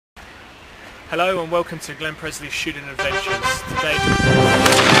Hello and welcome to Glen Presley Shooting Adventures. Today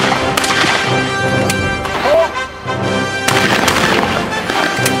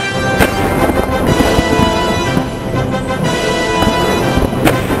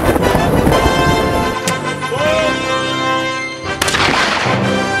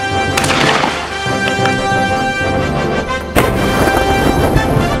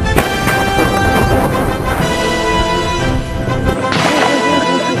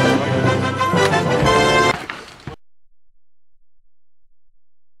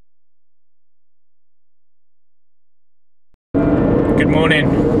Good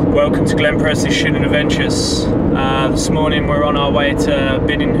morning, welcome to Glen Presley Shooting Adventures. This morning we're on our way to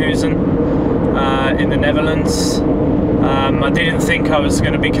Biddinghuizen in the Netherlands. I didn't think I was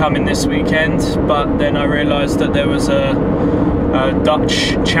going to be coming this weekend, but then I realised that there was a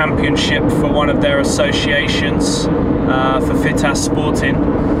Dutch Championship for one of their associations for Fitasc Sporting.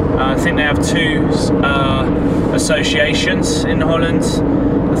 I think they have two associations in Holland.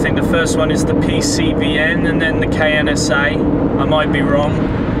 I think the first one is the PCVN and then the KNSA. I might be wrong,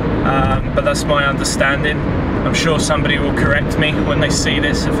 but that's my understanding. I'm sure somebody will correct me when they see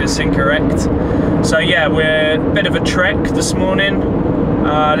this if it's incorrect. So yeah, we're a bit of a trek this morning.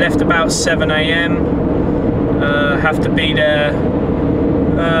 Left about 7 AM. Have to be there.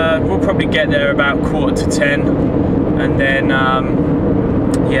 We'll probably get there about 9:45, and then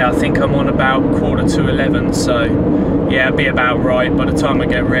yeah, I think I'm on about 10:45. So yeah, it'll be about right by the time I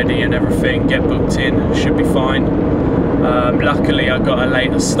get ready and everything, get booked in, should be fine. Luckily I got a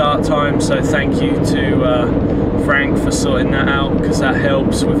later start time, so thank you to Frank for sorting that out, because that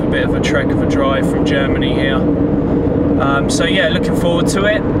helps with a bit of a trek of a drive from Germany here. So yeah, looking forward to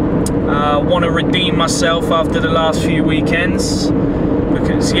it. Want to redeem myself after the last few weekends,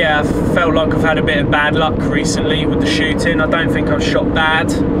 because yeah, I felt like I've had a bit of bad luck recently with the shooting. I don't think I've shot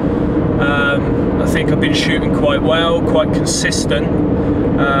bad. I think I've been shooting quite well, quite consistent.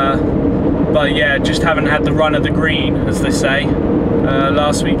 But yeah, just haven't had the run of the green, as they say.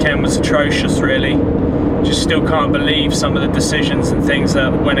 Last weekend was atrocious, really. Just still can't believe some of the decisions and things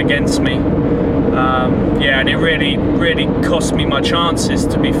that went against me. Yeah, and it really cost me my chances,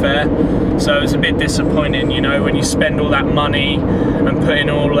 to be fair. So it was a bit disappointing, you know, when you spend all that money and put in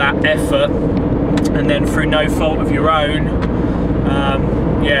all that effort, and then through no fault of your own,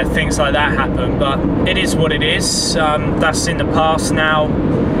 yeah, things like that happen. But it is what it is. That's in the past now.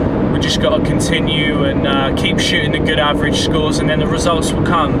 We just got to continue and keep shooting the good average scores, and then the results will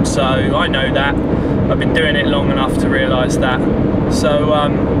come. So I know that. I've been doing it long enough to realise that. So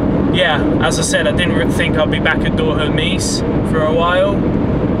yeah, as I said, I didn't think I'd be back at Dorhout Mees for a while.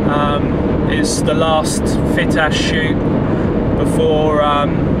 It's the last Fitasc shoot before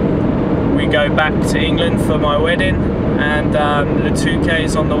we go back to England for my wedding, and the 2K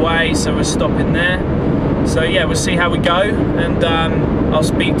is on the way, so we're stopping there. So yeah, we'll see how we go, and I'll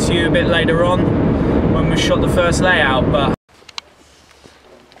speak to you a bit later on when we've shot the first layout. But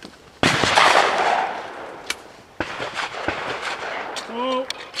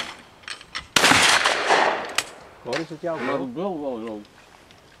Waar is het jouw bril? Nou, de bril wel zo.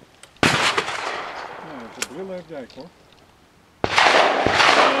 Ja, de bril heb jij, hoor.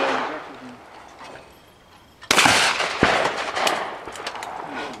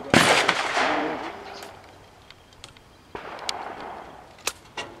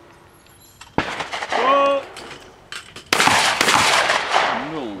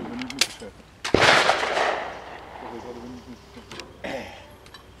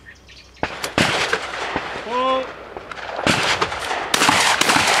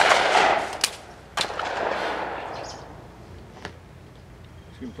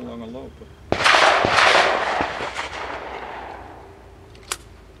 Misschien te lange lopen.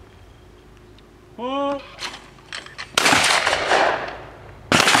 Oh.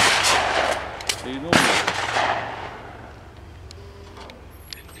 Enorm.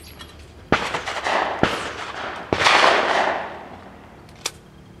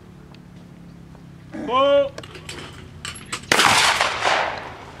 Oh.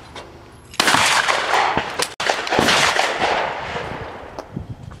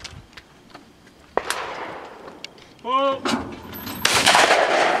 Oh.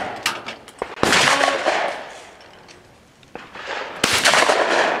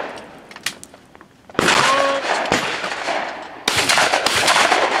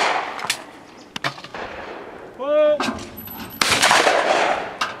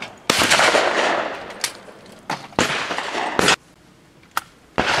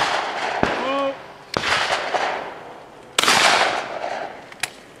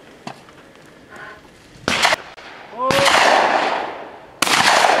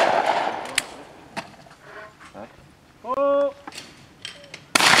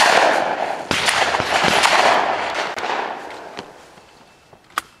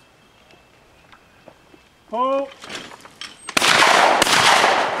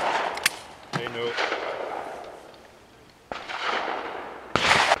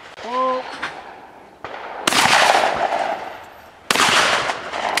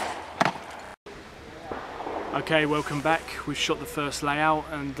 Okay, welcome back. We've shot the first layout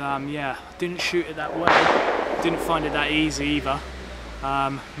and yeah, didn't shoot it that well. Didn't find it that easy either.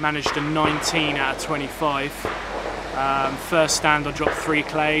 Managed a 19 out of 25. First stand I dropped 3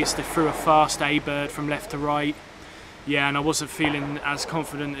 clays. They threw a fast A-bird from left to right. Yeah, and I wasn't feeling as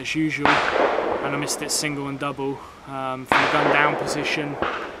confident as usual. And I missed it single and double from the gun down position.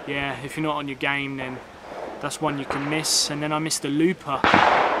 Yeah, if you're not on your game, then that's one you can miss. And then I missed a looper.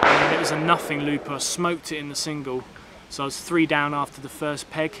 And it was a nothing looper. I smoked it in the single. So I was 3 down after the first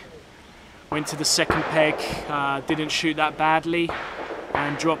peg. Went to the second peg, didn't shoot that badly,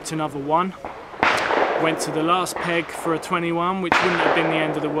 and dropped another 1. Went to the last peg for a 21, which wouldn't have been the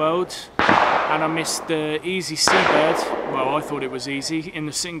end of the world. And I missed the easy seabird. Well, I thought it was easy in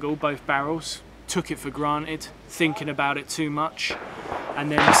the single, both barrels. Took it for granted, thinking about it too much. And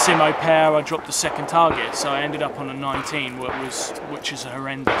then the Simo pair, I dropped the second target, so I ended up on a 19, which is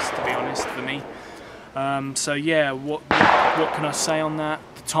horrendous, to be honest, for me. So yeah, what can I say on that?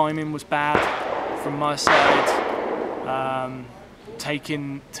 The timing was bad from my side.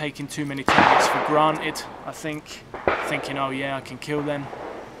 Taking too many targets for granted, I think. Thinking, oh yeah, I can kill them.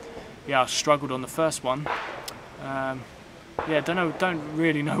 Yeah, I struggled on the first one. Yeah, don't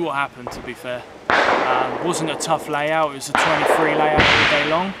really know what happened, to be fair. Wasn't a tough layout, it was a 23 layout all day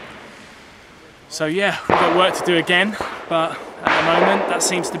long. So yeah, we've got work to do again, but at the moment that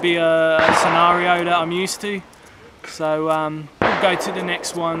seems to be a scenario that I'm used to. So we'll go to the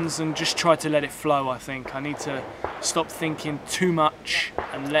next ones and just try to let it flow, I think. I need to stop thinking too much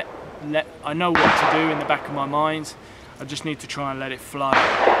and I know what to do in the back of my mind. I just need to try and let it flow.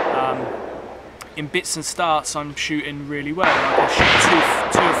 In bits and starts, I'm shooting really well. Like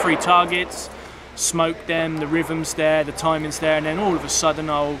I shoot two or three targets, smoke them, the rhythm's there, the timing's there, and then all of a sudden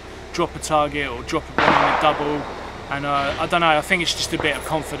I'll drop a target or drop a 1 in a double. And I don't know, I think it's just a bit of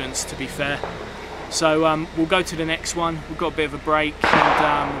confidence, to be fair. So we'll go to the next one. We've got a bit of a break,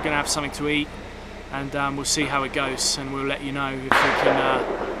 and we're going to have something to eat, and we'll see how it goes, and we'll let you know if we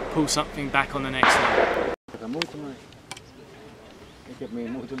can pull something back on the next one. Ik heb meer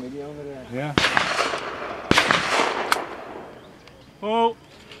moeite met die andere. Ja. Oh.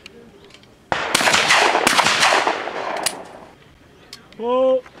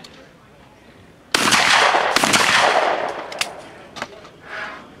 Oh.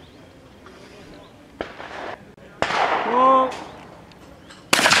 Oh.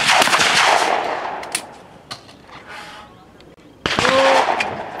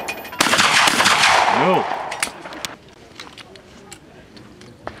 No.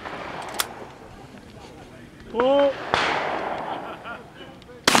 Oh.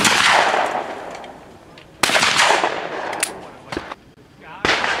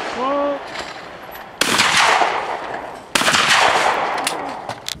 Oh.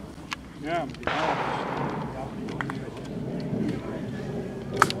 Ja.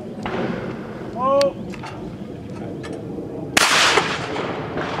 Oh. Oh.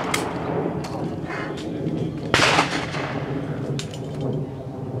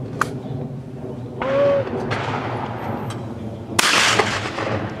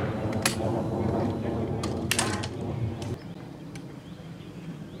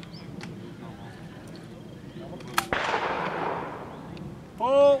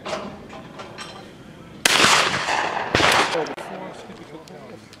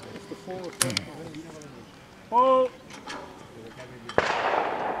 Oh.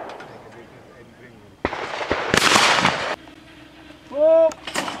 Oh.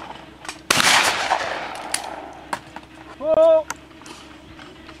 Oh.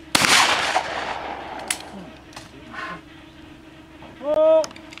 Oh.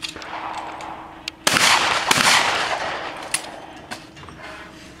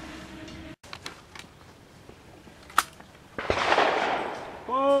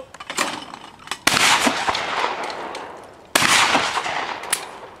 Oh.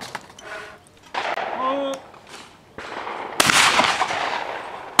 Oh.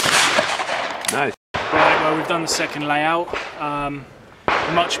 Nice. Right, well, we've done the second layout.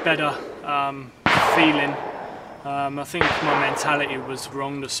 Much better feeling. I think my mentality was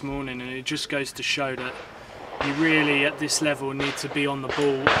wrong this morning, and it just goes to show that you really, at this level, need to be on the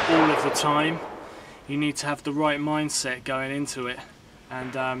ball all of the time. You need to have the right mindset going into it.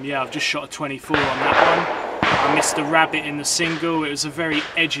 And yeah, I've just shot a 24 on that one. I missed a rabbit in the single. It was a very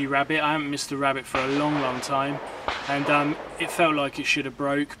edgy rabbit. I haven't missed a rabbit for a long time. And it felt like it should have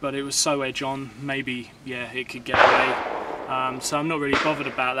broke, but it was so edge on, maybe, yeah, it could get away. So I'm not really bothered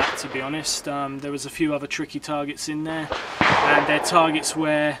about that, to be honest. There was a few other tricky targets in there, and they're targets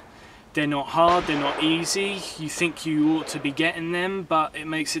where they're not hard, they're not easy. You think you ought to be getting them, but it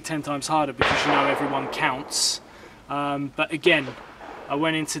makes it 10 times harder because you know everyone counts. But again, I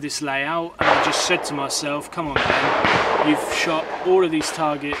went into this layout and I just said to myself, come on Ben, you've shot all of these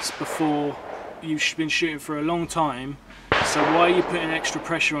targets before, you've been shooting for a long time, so why are you putting extra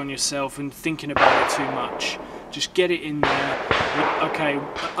pressure on yourself and thinking about it too much? Just get it in there. Okay,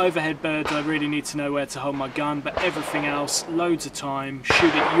 overhead birds, I really need to know where to hold my gun, but everything else, loads of time,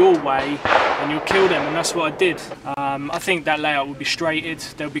 shoot it your way and you'll kill them, and that's what I did. I think that layout will be straighted,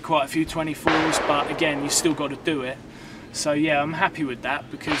 there'll be quite a few 24s, but again, you still got to do it. So yeah, I'm happy with that,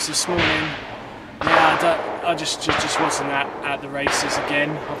 because this morning, yeah, I just wasn't at the races again.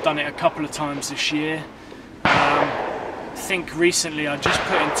 I've done it a couple of times this year. I think recently I just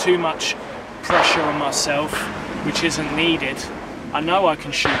put in too much pressure on myself, which isn't needed. I know I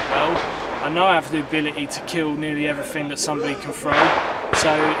can shoot well, I know I have the ability to kill nearly everything that somebody can throw,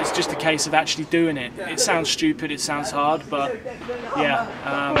 so it's just a case of actually doing it. It sounds stupid, it sounds hard, but yeah,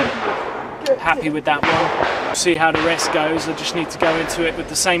 happy with that one. See how the rest goes. I just need to go into it with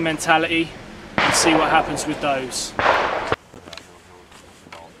the same mentality and see what happens with those.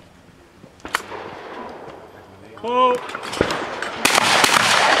 Oh.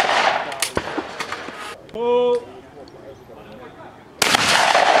 Oh.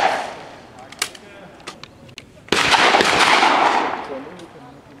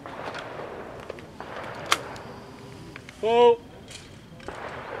 Oh.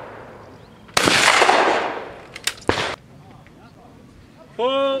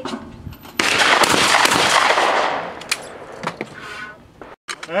 Oh.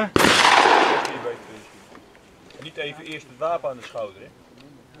 Huh? Niet even eerst het wapen aan de schouder, hè?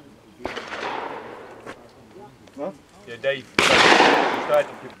 Wat? Ja, Dave. Je staat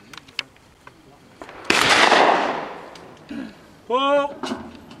op je... Oh.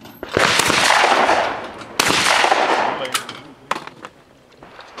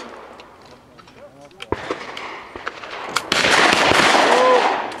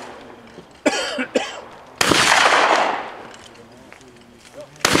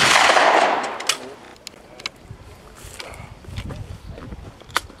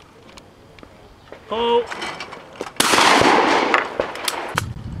 Oh.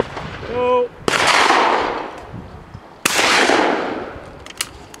 Oh.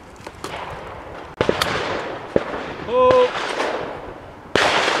 Oh.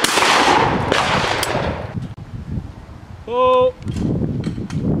 Oh.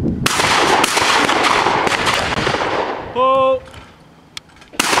 Oh.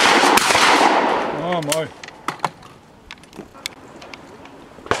 Oh, mooi.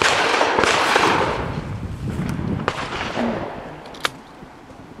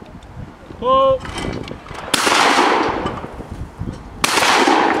 Oh.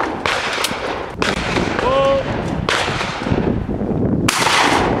 Oh.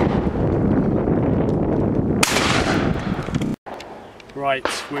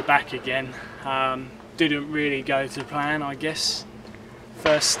 Right, we're back again. Didn't really go to plan, I guess.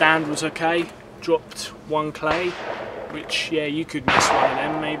 First stand was okay, dropped one clay, which, yeah, you could miss one of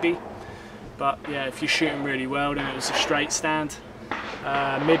them maybe. But yeah, if you're shooting really well, then it was a straight stand.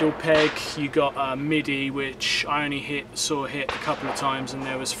 Middle peg, you got a midi, which I only saw hit a couple of times, and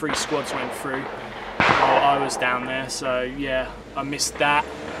there was 3 squads went through while I was down there, so yeah, I missed that.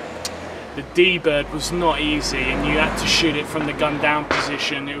 The D-bird was not easy, and you had to shoot it from the gun down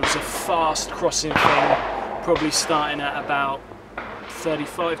position. It was a fast crossing thing, probably starting at about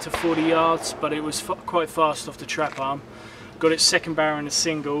 35 to 40 yards, but it was quite fast off the trap arm. Got it second barrel in a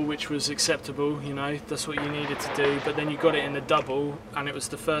single, which was acceptable, you know, that's what you needed to do, but then you got it in the double, and it was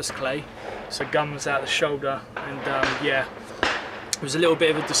the first clay, so gun was out the shoulder, and yeah, there was a little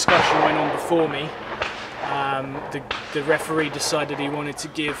bit of a discussion went on before me. The referee decided he wanted to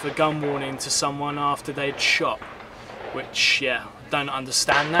give a gun warning to someone after they'd shot, which, yeah, don't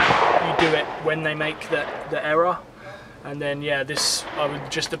understand that. You do it when they make the error. And then, yeah, I was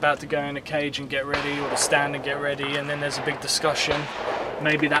just about to go in a cage and get ready, or to stand and get ready, and then there's a big discussion.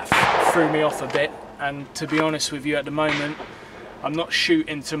 Maybe that threw me off a bit, and to be honest with you, at the moment, I'm not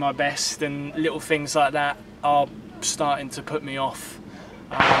shooting to my best, and little things like that are starting to put me off.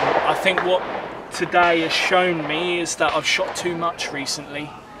 I think what today has shown me is that I've shot too much recently,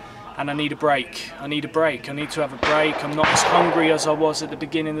 and I need a break. I need a break. I need to have a break. I'm not as hungry as I was at the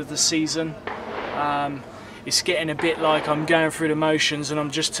beginning of the season. It's getting a bit like I'm going through the motions and I'm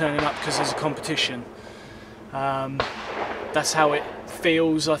just turning up because there's a competition. That's how it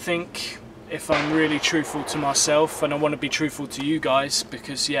feels, I think. if I'm really truthful to myself, and I want to be truthful to you guys,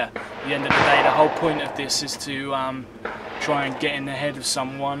 because yeah, at the end of the day, the whole point of this is to try and get in the head of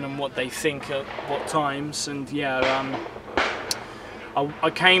someone and what they think at what times. And yeah, I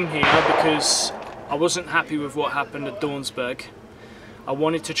came here because I wasn't happy with what happened at Dornsburg. I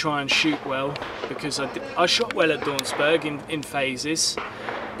wanted to try and shoot well, because I shot well at Dornsburg in phases,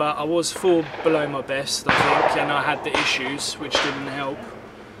 but I was 4 below my best, I think, and I had the issues which didn't help.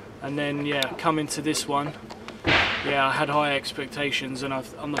 And then yeah, coming to this one, yeah, I had high expectations, and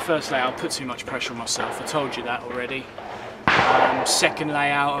on the first layout I put too much pressure on myself. I told you that already. Second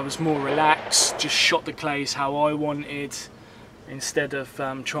layout I was more relaxed, just shot the clays how I wanted, instead of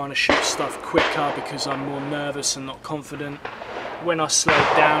trying to shoot stuff quicker because I'm more nervous and not confident. When I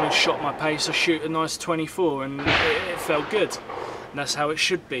slowed down and shot my pace, I shoot a nice 24, and it felt good. And that's how it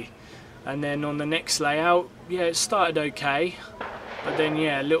should be. And then on the next layout, yeah, it started okay, but then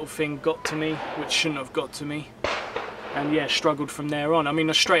yeah, a little thing got to me which shouldn't have got to me, and yeah, struggled from there on. I mean,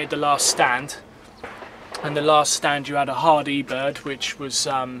 I straighted the last stand, and the last stand you had a hard E-bird, which was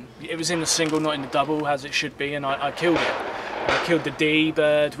it was in the single, not in the double, as it should be, and I killed it. I killed the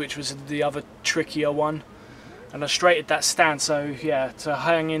D-bird, which was the other trickier one, and I straighted that stand. So yeah, to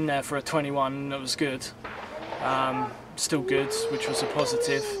hang in there for a 21, that was good. Still good, which was a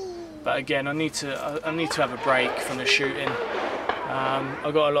positive. But again, I need to have a break from the shooting.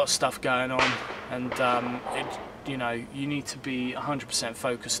 I've got a lot of stuff going on, and you know, you need to be 100%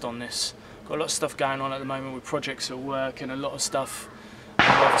 focused on this. Got a lot of stuff going on at the moment with projects at work, and a lot of stuff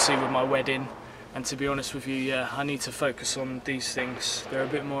obviously with my wedding. And to be honest with you, yeah, I need to focus on these things. They're a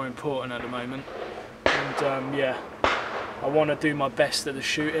bit more important at the moment. And yeah, I want to do my best at the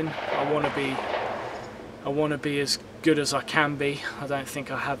shooting. I want to be as good as I can be. I don't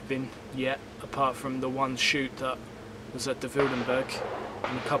think I have been yet, apart from the one shoot that was at the Wildenberg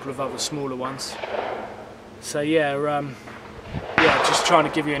and a couple of other smaller ones. So yeah, yeah, just trying to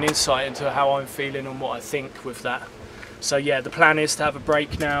give you an insight into how I'm feeling and what I think with that. So yeah, the plan is to have a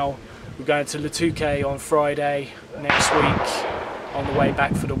break now. We're going to Le Touquet on Friday next week on the way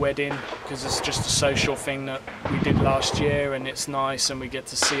back for the wedding, because it's just a social thing that we did last year, and it's nice, and we get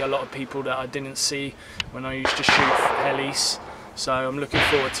to see a lot of people that I didn't see when I used to shoot helis. So I'm looking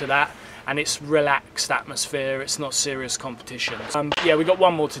forward to that, and it's relaxed atmosphere, it's not serious competition. Yeah, we got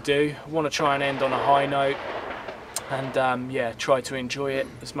one more to do. I want to try and end on a high note, and yeah, try to enjoy it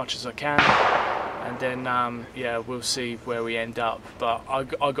as much as I can. And then yeah, we'll see where we end up. But I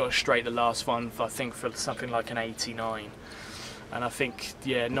got to straight the last one, I think, for something like an 89. And I think,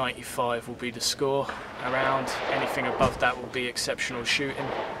 yeah, 95 will be the score around. Anything above that will be exceptional shooting.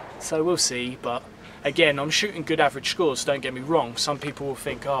 So we'll see. But again, I'm shooting good average scores, don't get me wrong. Some people will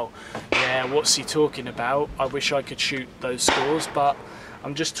think, oh, yeah, what's he talking about? I wish I could shoot those scores. But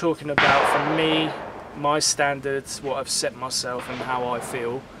I'm just talking about, for me, my standards, what I've set myself, and how I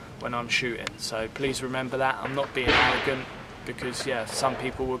feel when I'm shooting. So please remember that. I'm not being arrogant, because yeah, some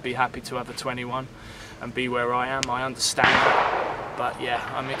people would be happy to have a 21 and be where I am. I understand that, but yeah,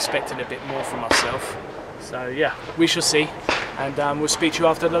 I'm expecting a bit more from myself. So yeah, we shall see, and we'll speak to you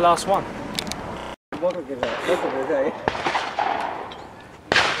after the last one. Whoa!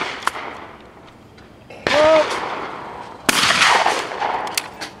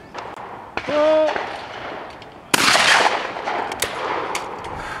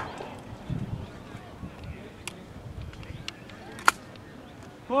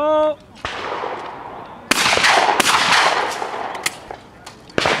 Whoa!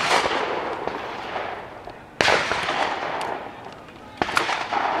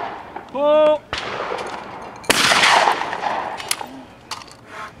 Whoa!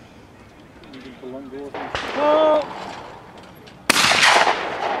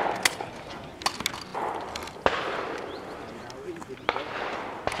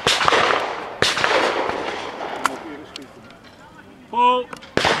 Whoa!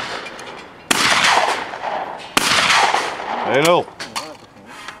 1-0.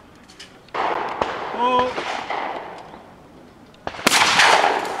 Whoa!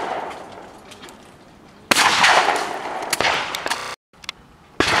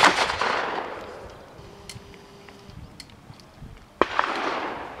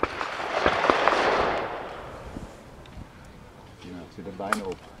 Het zit er bijna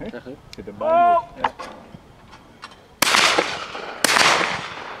op. Hè? Het zit er bijna op. Ja.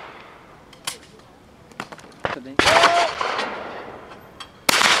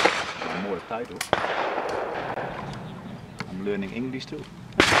 Een mooie tijd hoor. I'm learning English too.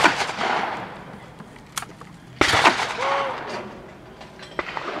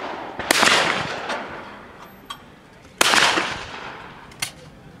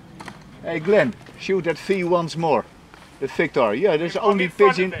 Hey Glenn, shoot that V once more. The Victor. Yeah, there's only in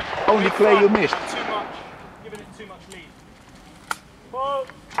front pigeon, of it. only In play you front. missed. Too much. Giving it too much lead. Ball.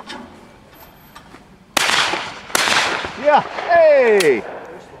 Yeah, hey!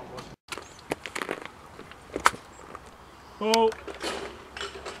 Ball.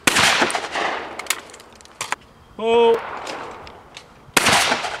 Ball.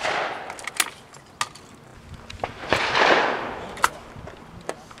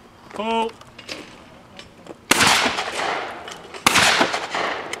 Ball.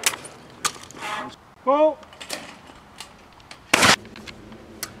 Ball.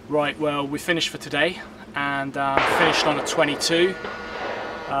 Right, well, we finished for today and finished on a 22.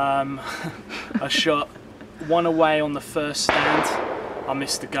 I shot one away on the first stand. I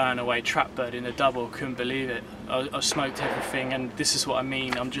missed the going away trap bird in a double, couldn't believe it. I smoked everything, and this is what I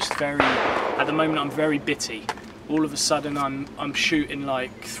mean. I'm just at the moment I'm very bitty. All of a sudden I'm shooting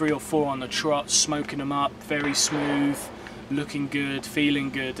like 3 or 4 on the trot, smoking them up, very smooth, looking good,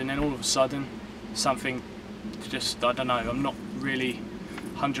 feeling good, and then all of a sudden something just, I don't know, I'm not really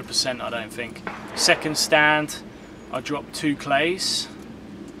 100%, I don't think. Second stand I dropped 2 clays.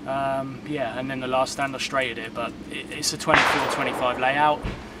 Yeah, and then the last stand I straighted it, but it's a 24-25 layout,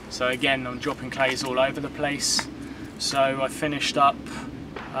 so again I'm dropping clays all over the place. So I finished up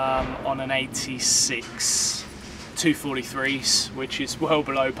on an 86, 243s, which is well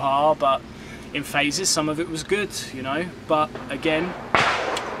below par, but in phases some of it was good, you know. But again,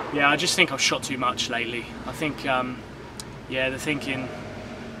 yeah, I just think I've shot too much lately. I think yeah, the thinking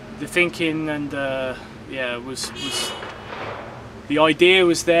and yeah, was the idea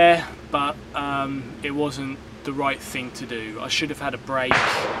was there, but it wasn't the right thing to do. I should have had a break,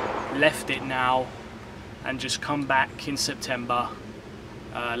 left it now, and just come back in September,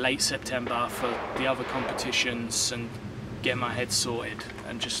 late September, for the other competitions and get my head sorted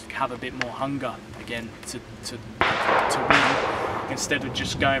and just have a bit more hunger again to win, instead of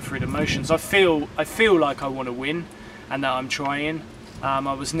just going through the motions. I feel like I want to win and that I'm trying.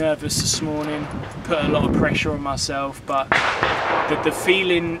 I was nervous this morning, put a lot of pressure on myself, but the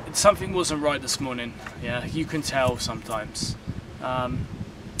feeling, something wasn't right this morning. Yeah, you can tell sometimes.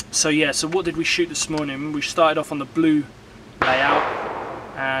 So yeah, so what did we shoot this morning? We started off on the blue layout,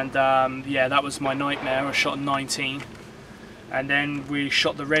 and yeah, that was my nightmare. I shot 19, and then we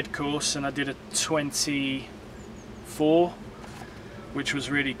shot the red course and I did a 24, which was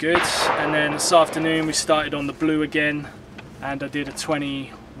really good. And then this afternoon we started on the blue again and I did a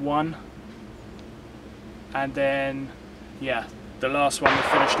 21, and then yeah, the last one we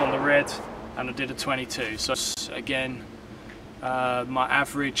finished on the red and I did a 22. So again, my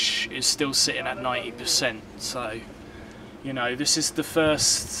average is still sitting at 90%. So, you know, this is the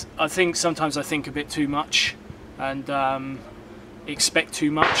first, I think sometimes I think a bit too much and expect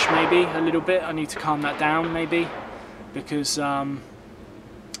too much, maybe a little bit. I need to calm that down maybe, because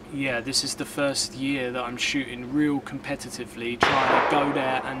yeah, this is the first year that I'm shooting real competitively, trying to go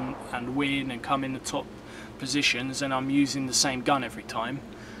there and win and come in the top positions, and I'm using the same gun every time,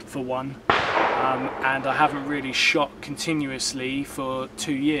 for one, and I haven't really shot continuously for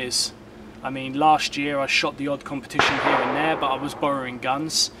 2 years. I mean, last year I shot the odd competition here and there, but I was borrowing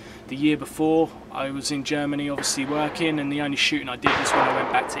guns. The year before I was in Germany obviously working, and the only shooting I did was when I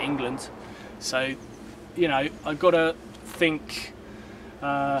went back to England. So, you know, I've got to think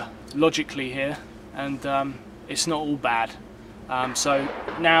logically here, and it's not all bad. So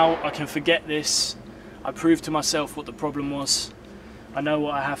now I can forget this. I proved to myself what the problem was. I know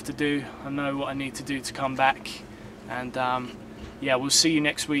what I have to do. I know what I need to do to come back. And yeah, we'll see you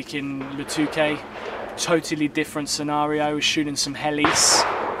next week in Le Touquet. Totally different scenario. We're shooting some helis.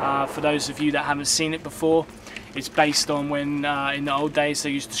 For those of you that haven't seen it before, it's based on when in the old days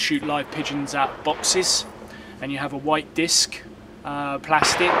they used to shoot live pigeons out boxes, and you have a white disc,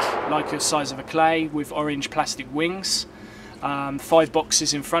 plastic like the size of a clay, with orange plastic wings, 5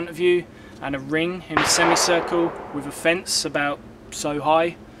 boxes in front of you, and a ring in a semicircle with a fence about so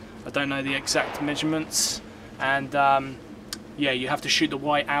high. I don't know the exact measurements, and yeah, you have to shoot the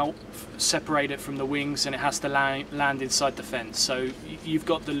white out, separate it from the wings, and it has to land inside the fence. So you've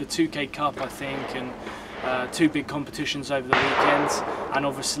got the Le Touquet Cup, I think, and 2 big competitions over the weekend, and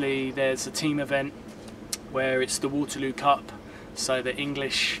obviously there's a team event where it's the Waterloo Cup, so the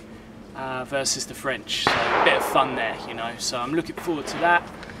English versus the French, so a bit of fun there, you know. So I'm looking forward to that,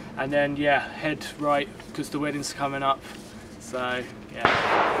 and then yeah, head right, because the wedding's coming up. So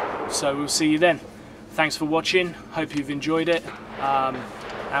yeah, so we'll see you then. Thanks for watching, hope you've enjoyed it,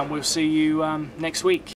 and we'll see you next week.